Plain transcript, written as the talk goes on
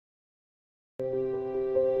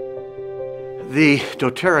The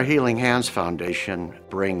doTERRA Healing Hands Foundation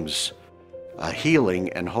brings healing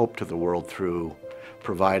and hope to the world through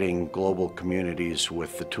providing global communities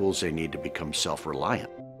with the tools they need to become self-reliant.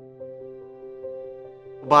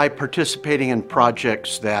 By participating in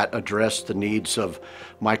projects that address the needs of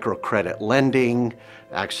microcredit lending,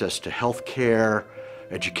 access to health care,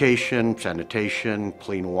 education, sanitation,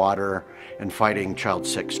 clean water, and fighting child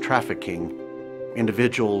sex trafficking,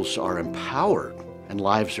 individuals are empowered and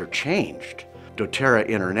lives are changed. doTERRA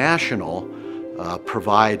International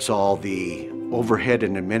provides all the overhead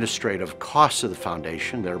and administrative costs of the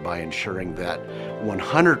foundation, thereby ensuring that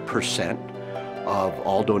 100% of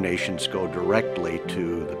all donations go directly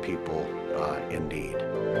to the people in need.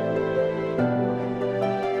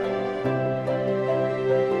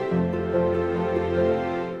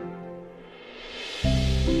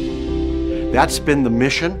 That's been the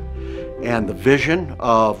mission and the vision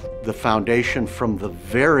of the foundation from the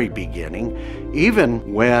very beginning,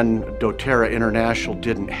 even when doTERRA International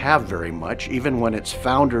didn't have very much, even when its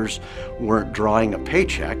founders weren't drawing a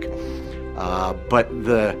paycheck. But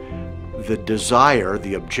the desire,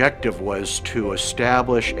 the objective was to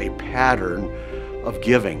establish a pattern of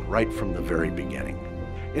giving right from the very beginning.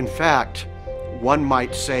 In fact, one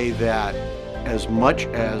might say that as much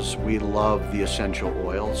as we love the essential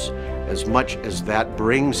oils, as much as that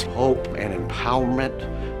brings hope and empowerment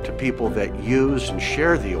to people that use and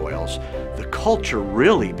share the oils, the culture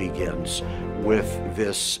really begins with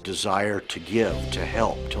this desire to give, to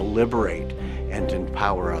help, to liberate, and to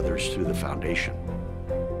empower others through the foundation.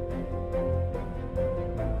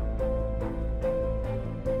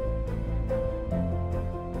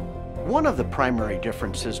 One of the primary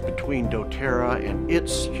differences between doTERRA and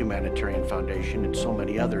its humanitarian foundation and so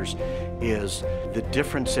many others is the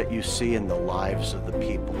difference that you see in the lives of the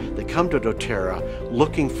people. They come to doTERRA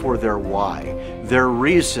looking for their why, their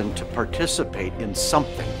reason to participate in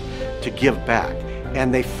something, to give back,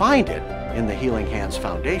 and they find it in the Healing Hands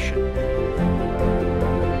Foundation.